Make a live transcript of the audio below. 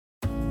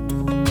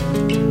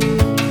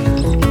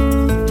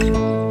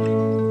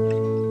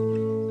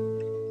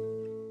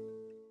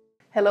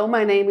Hello,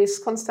 my name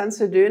is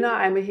Constanze Döhner.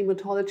 I'm a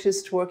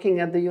hematologist working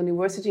at the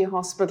University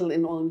Hospital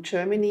in Ulm,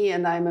 Germany,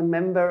 and I'm a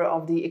member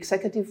of the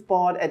executive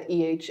board at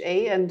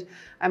EHA. And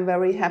I'm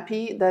very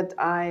happy that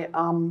I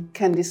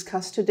can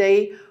discuss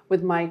today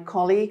with my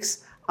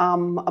colleagues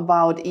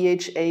about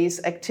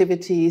EHA's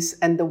activities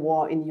and the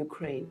war in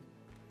Ukraine.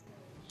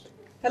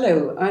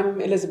 Hello, I'm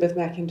Elizabeth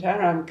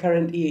McIntyre. I'm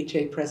current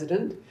EHA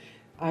president.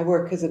 I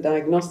work as a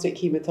diagnostic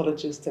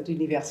hematologist at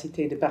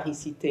Université de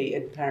Paris-Cité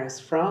in Paris,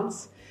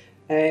 France.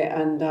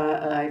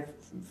 I've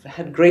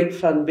had great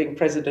fun being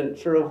president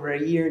for over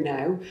a year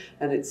now,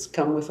 and it's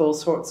come with all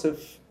sorts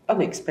of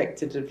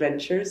unexpected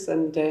adventures,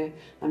 and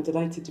I'm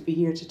delighted to be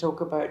here to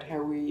talk about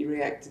how we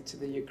reacted to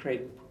the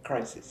Ukraine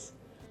crisis.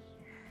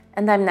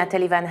 And I'm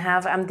Nathalie Van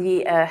Have. I'm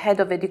the head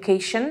of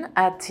education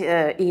at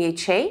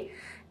EHA,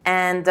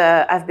 and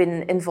I've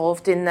been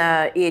involved in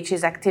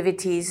EHA's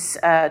activities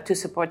to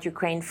support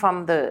Ukraine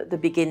from the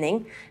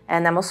beginning,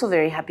 and I'm also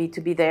very happy to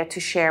be there to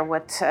share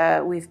what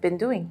we've been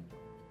doing.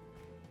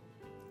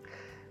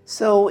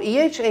 So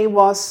EHA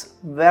was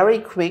very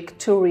quick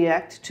to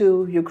react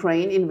to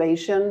Ukraine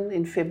invasion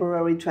in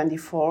February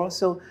 24.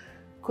 So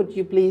could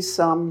you please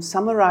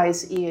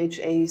summarize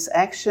EHA's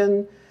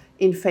action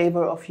in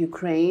favor of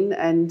Ukraine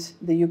and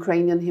the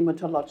Ukrainian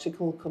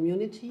hematological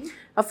community?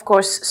 Of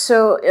course.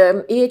 So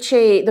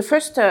EHA,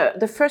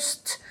 the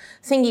first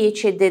thing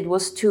EHA did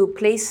was to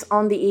place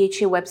on the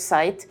EHA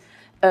website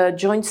a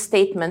joint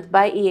statement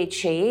by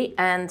EHA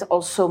and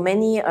also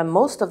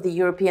most of the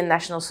European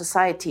national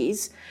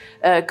societies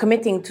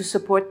committing to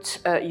support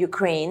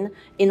Ukraine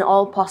in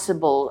all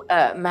possible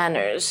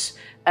manners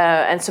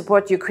and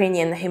support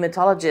Ukrainian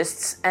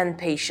hematologists and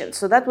patients.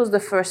 So that was the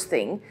first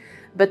thing.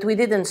 But we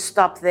didn't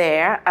stop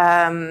there.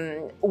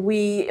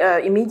 We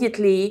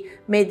immediately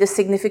made a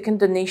significant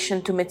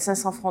donation to Médecins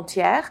Sans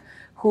Frontières,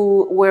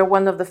 who were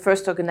one of the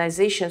first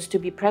organizations to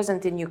be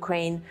present in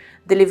Ukraine,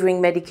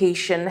 delivering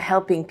medication,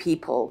 helping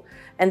people.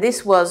 And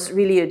this was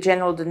really a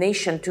general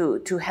donation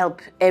to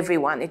help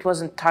everyone. It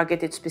wasn't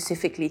targeted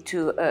specifically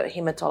to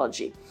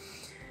hematology.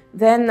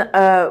 Then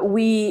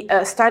we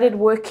started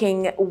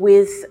working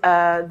with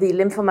the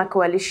Lymphoma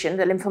Coalition.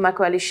 The Lymphoma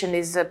Coalition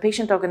is a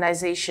patient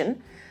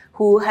organization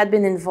who had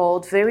been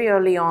involved very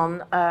early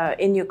on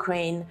in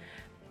Ukraine,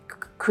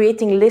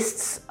 creating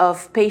lists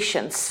of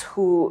patients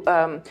who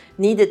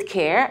needed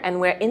care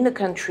and were in the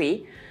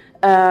country.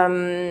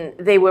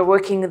 They were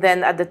working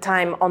then at the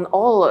time on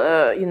all,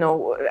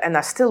 and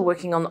are still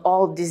working on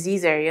all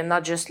disease areas,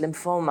 not just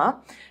lymphoma,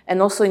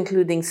 and also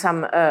including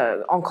some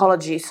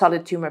oncology,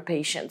 solid tumor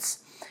patients.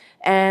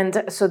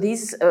 And so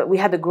we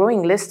had a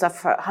growing list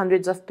of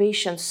hundreds of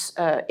patients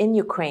in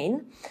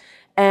Ukraine.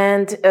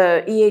 And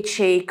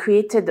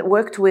EHA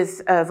worked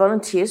with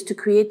volunteers to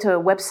create a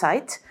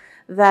website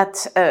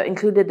that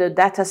included a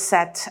data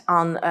set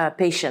on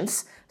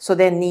patients, so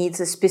their needs,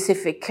 the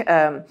specific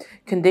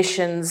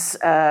conditions,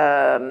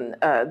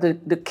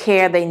 the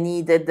care they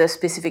needed, the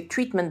specific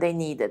treatment they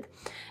needed.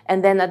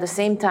 And then at the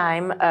same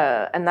time,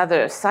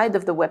 another side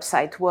of the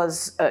website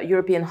was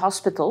European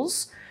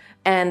hospitals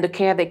and the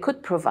care they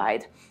could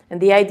provide. And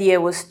the idea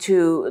was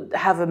to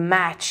have a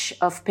match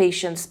of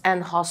patients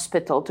and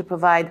hospital to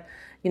provide,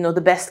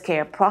 the best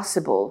care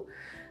possible.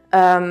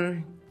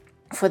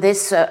 For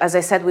this, as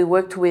I said, we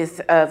worked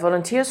with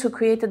volunteers who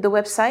created the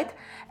website,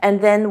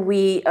 and then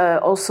we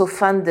also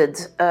funded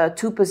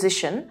 2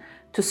 positions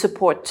to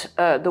support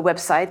the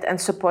website and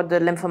support the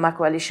Lymphoma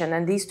Coalition.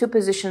 And these 2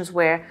 positions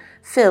were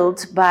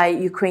filled by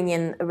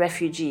Ukrainian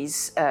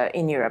refugees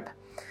in Europe.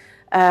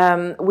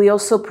 We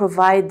also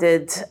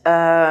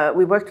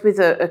we worked with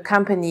a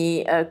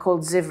company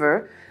called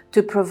Ziver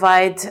to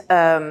provide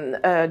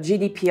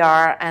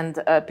GDPR and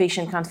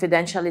patient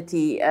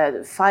confidentiality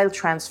file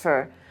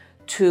transfer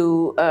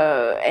to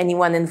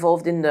anyone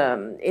involved in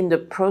the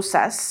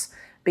process,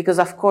 because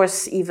of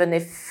course, even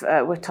if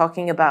we're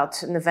talking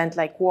about an event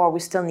like war, we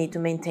still need to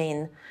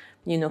maintain,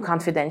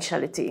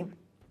 confidentiality.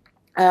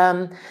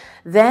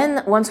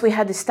 Then, once we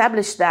had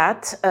established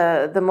that,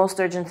 the most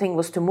urgent thing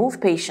was to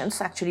move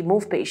patients,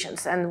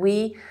 and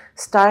we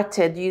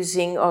started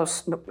using or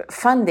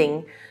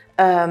funding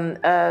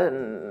a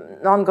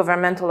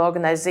non-governmental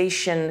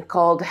organization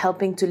called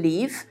Helping to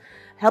Leave.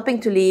 Helping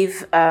to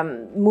Leave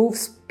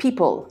moves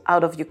people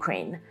out of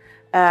Ukraine,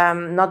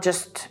 not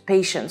just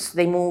patients.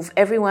 They move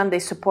everyone, they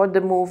support the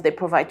move, they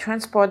provide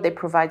transport, they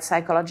provide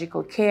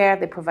psychological care,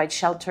 they provide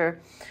shelter,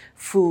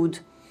 food.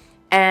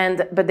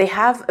 But they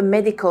have a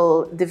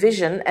medical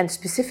division, and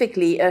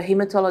specifically a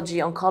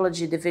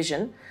hematology-oncology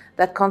division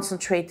that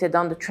concentrated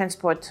on the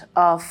transport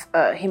of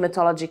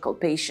hematological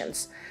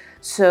patients.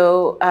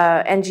 So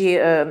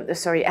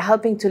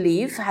Helping to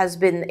Leave has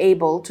been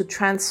able to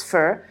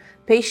transfer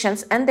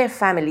patients and their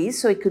families,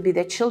 so it could be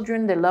their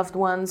children, their loved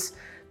ones,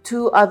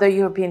 to other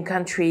European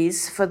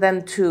countries for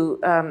them to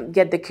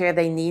get the care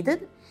they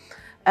needed.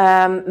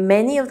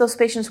 Many of those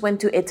patients went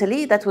to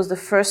Italy. That was the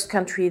first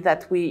country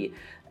that we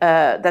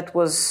that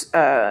was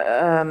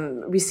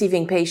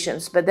receiving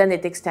patients, but then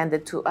it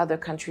extended to other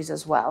countries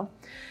as well.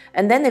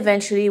 And then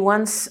eventually,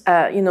 once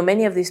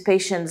many of these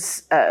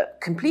patients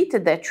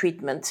completed their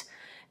treatment,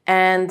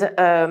 and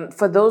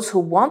for those who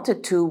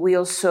wanted to, we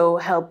also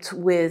helped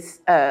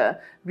with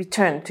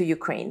return to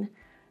Ukraine,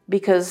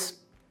 because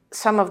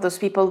some of those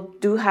people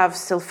do have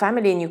still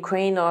family in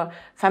Ukraine or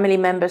family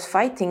members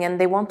fighting, and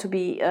they want to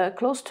be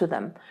close to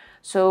them.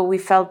 So we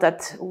felt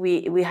that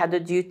we had a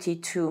duty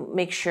to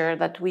make sure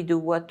that we do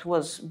what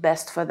was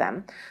best for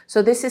them.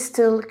 So this is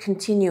still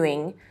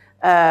continuing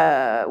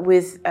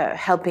with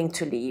helping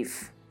to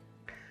leave.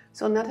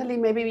 So Natalie,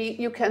 maybe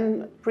you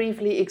can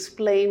briefly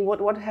explain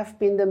what have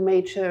been the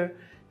major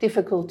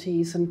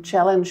difficulties and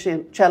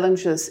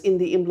challenges in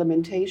the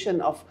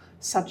implementation of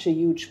such a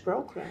huge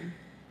program.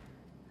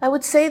 I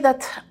would say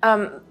that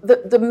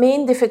the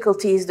main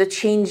difficulty is the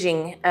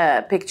changing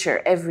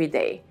picture every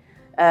day.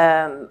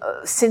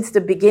 Since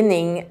the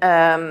beginning,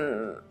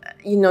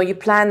 you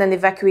plan an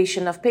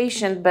evacuation of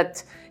patient,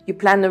 but you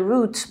plan a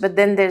route, but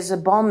then there's a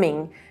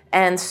bombing.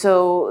 And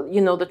so,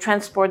 the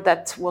transport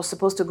that was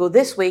supposed to go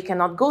this way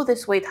cannot go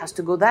this way, it has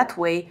to go that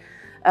way.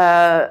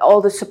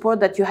 All the support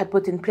that you had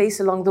put in place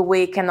along the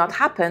way cannot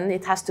happen,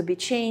 it has to be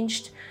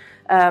changed.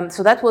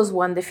 So that was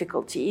one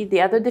difficulty.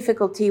 The other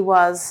difficulty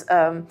was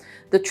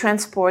the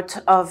transport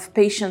of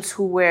patients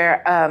who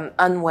were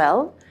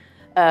unwell.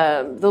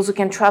 Those who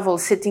can travel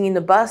sitting in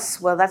a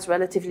bus, well, that's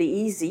relatively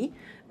easy.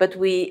 But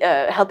we,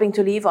 Helping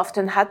to Leave,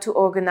 often had to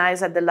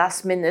organize at the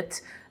last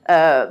minute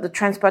the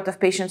transport of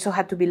patients who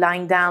had to be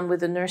lying down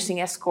with a nursing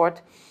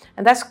escort.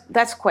 And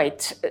that's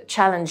quite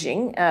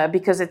challenging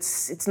because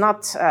it's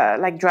not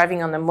like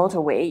driving on a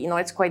motorway,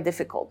 it's quite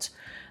difficult.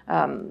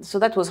 So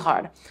that was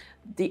hard.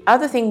 The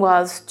other thing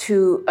was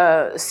to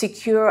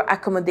secure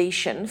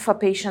accommodation for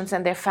patients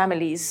and their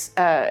families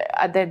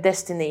at their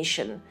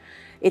destination.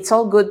 It's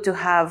all good to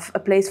have a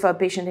place for a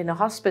patient in a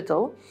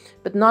hospital,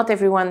 but not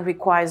everyone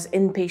requires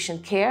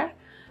inpatient care.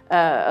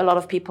 A lot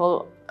of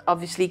people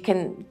obviously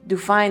can do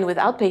fine with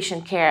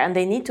outpatient care, and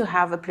they need to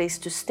have a place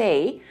to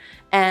stay.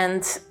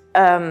 And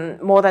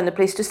more than a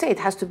place to stay, it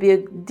has to be a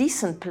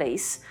decent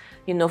place,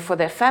 for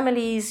their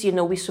families.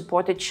 We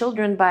supported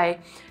children by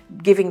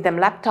giving them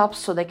laptops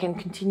so they can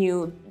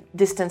continue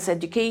distance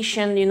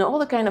education, all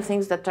the kind of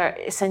things that are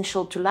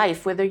essential to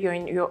life, whether you're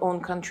in your own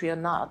country or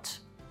not.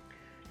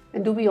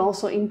 And do we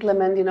also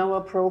implement in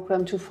our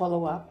program to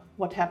follow up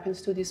what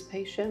happens to these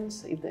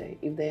patients if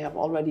they have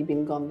already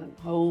been gone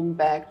home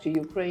back to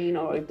Ukraine,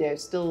 or if they're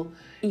still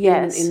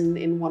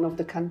in one of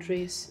the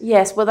countries?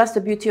 Yes, well, that's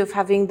the beauty of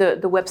having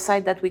the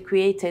website that we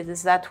created,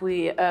 is that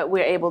we're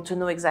able to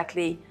know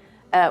exactly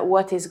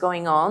what is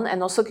going on,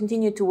 and also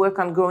continue to work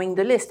on growing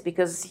the list,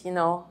 because it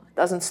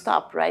doesn't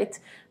stop, right?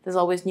 There's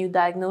always new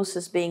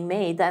diagnoses being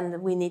made,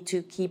 and we need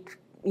to keep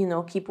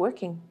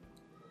working.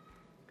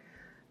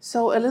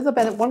 So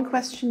Elizabeth, one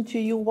question to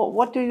you.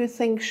 What do you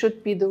think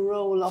should be the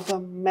role of a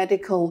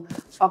medical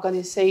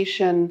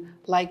organization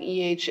like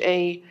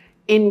EHA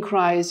in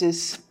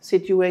crisis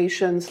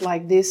situations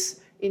like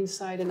this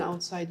inside and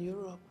outside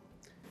Europe?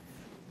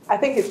 I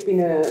think it's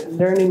been a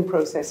learning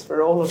process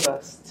for all of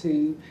us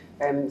to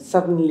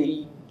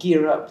suddenly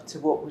gear up to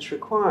what was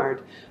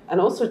required, and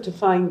also to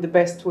find the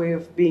best way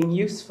of being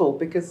useful,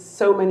 because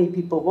so many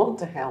people want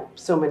to help,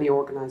 so many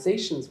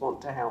organizations want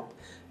to help.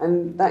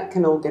 And that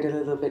can all get a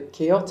little bit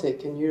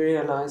chaotic, and you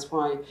realize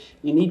why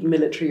you need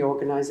military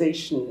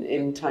organization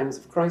in times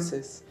of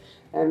crisis.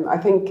 I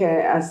think,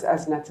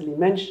 as Natalie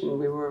mentioned,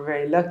 we were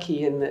very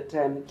lucky in that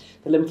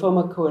the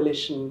Lymphoma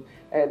Coalition,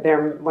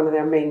 one of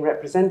their main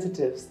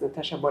representatives,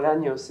 Natasha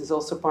Bolaños, is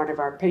also part of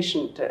our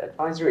patient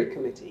advisory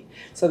committee.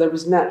 So there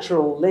was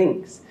natural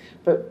links,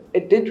 but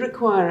it did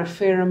require a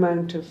fair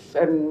amount of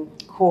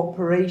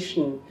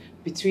cooperation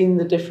between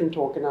the different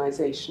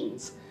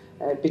organizations.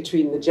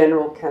 Between the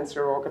general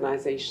cancer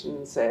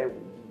organizations,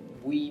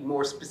 we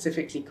more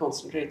specifically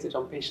concentrated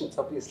on patients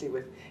obviously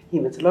with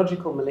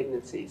hematological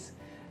malignancies.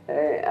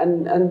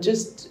 And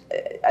just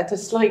at a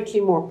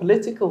slightly more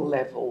political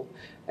level,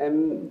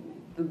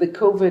 the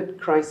COVID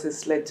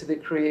crisis led to the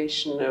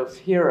creation of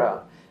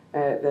EHA,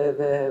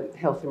 the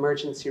Health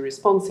Emergency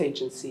Response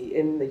Agency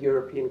in the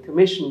European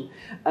Commission.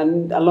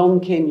 And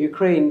along came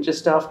Ukraine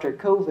just after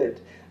COVID.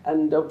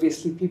 And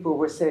obviously people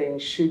were saying,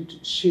 should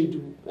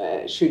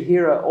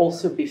EHA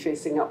also be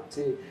facing up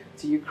to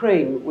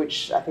Ukraine,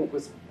 which I think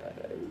was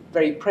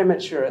very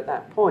premature at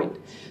that point.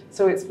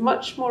 So it's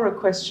much more a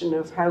question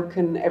of how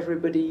can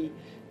everybody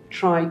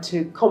try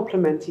to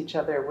complement each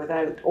other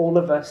without all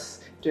of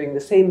us doing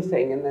the same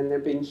thing, and then there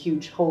being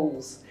huge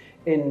holes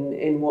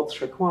in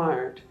what's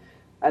required.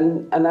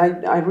 And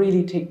I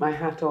really take my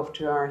hat off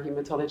to our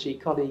hematology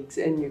colleagues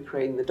in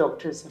Ukraine. The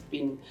doctors have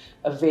been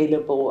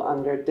available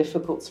under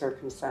difficult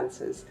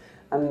circumstances,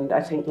 and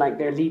I think, like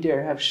their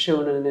leader, have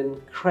shown an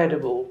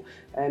incredible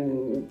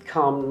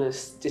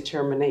calmness,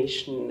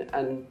 determination,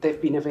 and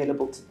they've been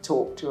able to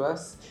talk to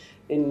us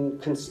in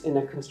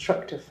a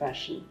constructive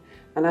fashion.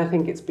 And I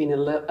think it's been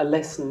a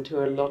lesson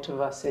to a lot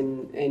of us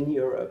in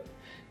Europe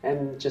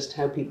and just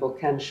how people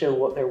can show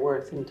what they're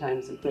worth in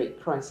times of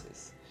great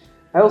crisis.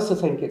 I also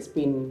think it's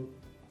been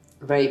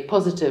very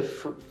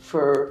positive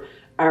for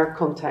our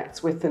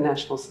contacts with the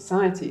national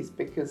societies,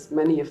 because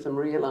many of them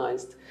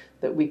realised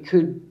that we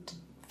could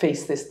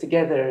face this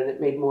together, and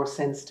it made more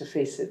sense to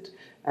face it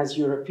as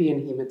European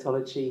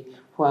haematology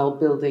while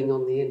building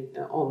on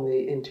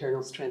the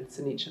internal strengths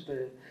in each of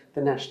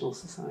the national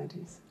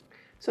societies.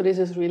 So this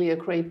is really a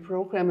great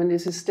program, and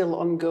this is still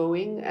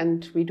ongoing,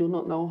 and we do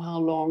not know how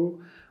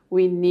long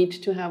we need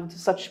to have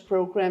such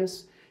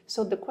programs.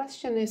 So the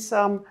question is,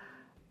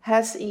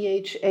 has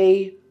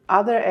EHA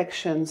other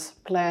actions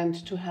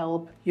planned to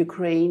help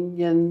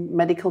Ukrainian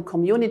medical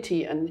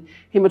community and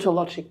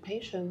hematologic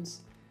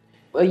patients?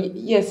 Well,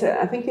 yes,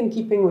 I think in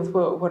keeping with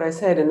what I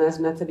said, and as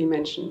Nathalie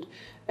mentioned,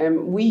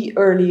 we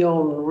early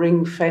on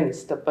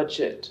ring-fenced a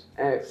budget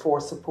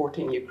for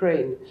supporting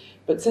Ukraine.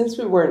 But since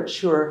we weren't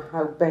sure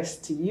how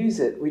best to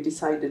use it, we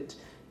decided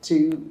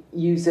to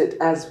use it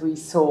as we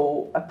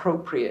saw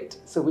appropriate.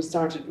 So we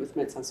started with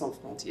Médecins Sans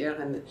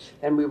Frontières, and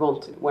then we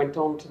went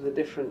on to the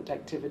different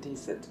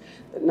activities that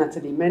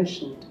Nathalie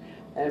mentioned.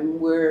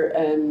 We're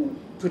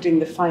putting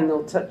the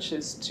final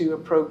touches to a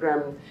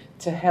program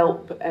to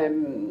help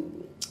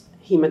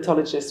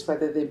hematologists,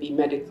 whether they be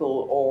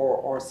medical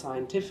or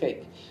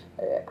scientific,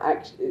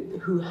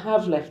 who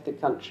have left the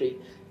country,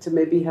 to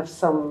maybe have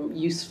some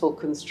useful,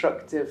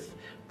 constructive,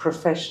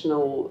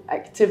 professional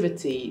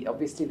activity.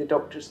 Obviously, the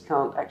doctors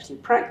can't actually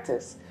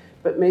practice,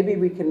 but maybe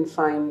we can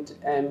find,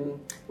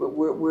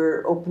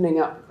 we're opening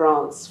up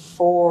grants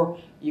for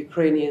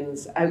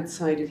Ukrainians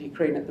outside of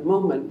Ukraine at the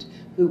moment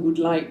who would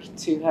like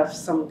to have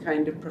some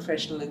kind of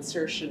professional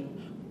insertion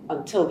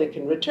until they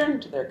can return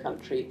to their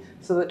country,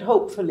 so that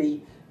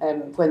hopefully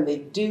when they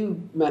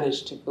do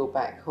manage to go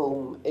back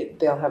home,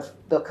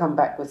 they'll come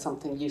back with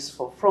something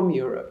useful from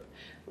Europe.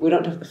 We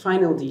don't have the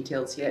final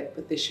details yet,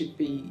 but they should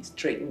be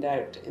straightened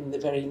out in the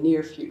very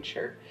near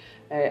future.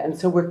 And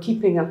so we're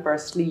keeping up our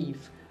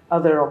sleeve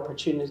other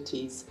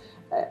opportunities.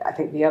 I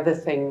think the other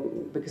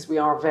thing, because we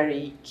are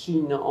very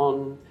keen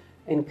on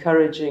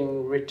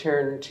encouraging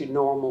return to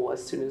normal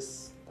as soon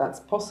as that's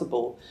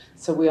possible,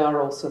 so we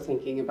are also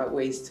thinking about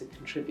ways to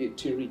contribute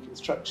to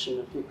reconstruction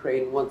of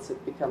Ukraine once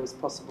it becomes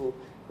possible,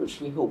 which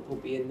we hope will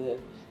be in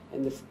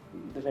the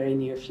very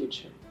near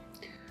future.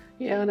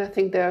 Yeah, and I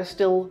think there are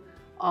still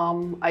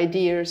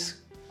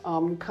ideas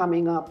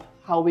coming up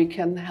how we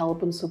can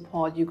help and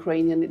support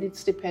Ukrainian.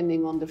 It's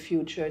depending on the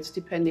future, it's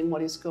depending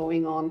what is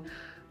going on.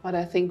 But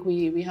I think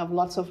we have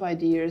lots of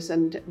ideas,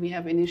 and we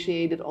have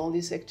initiated all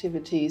these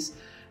activities,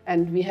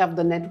 and we have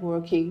the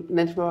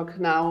network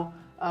now,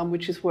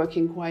 which is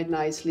working quite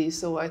nicely.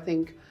 So I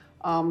think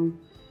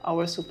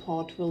our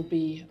support will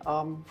be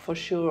for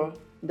sure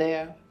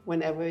there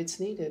whenever it's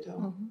needed.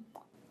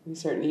 We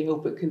certainly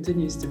hope it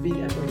continues to be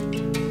that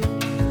way.